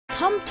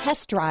Come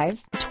test drive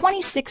the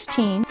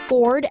 2016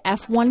 Ford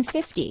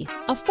F-150.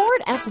 A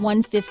Ford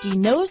F-150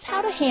 knows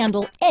how to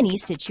handle any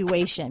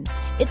situation.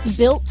 It's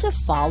built to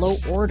follow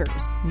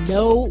orders,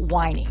 no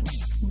whining.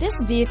 This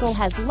vehicle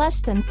has less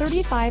than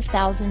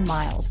 35,000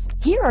 miles.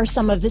 Here are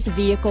some of this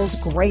vehicle's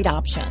great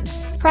options: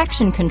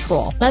 traction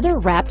control,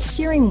 leather-wrapped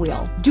steering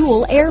wheel,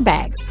 dual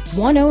airbags,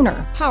 one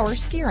owner, power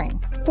steering,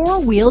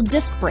 four-wheel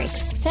disc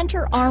brakes,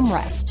 center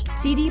armrest,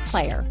 CD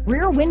player,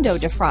 rear window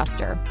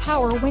defroster,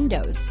 power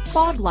windows,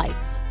 fog lights,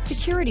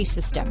 security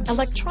system,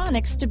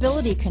 electronic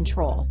stability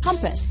control,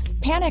 compass,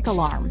 panic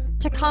alarm,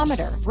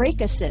 tachometer,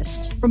 brake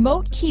assist,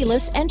 remote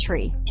keyless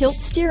entry, tilt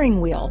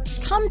steering wheel.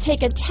 Come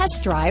take a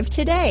test drive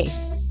today.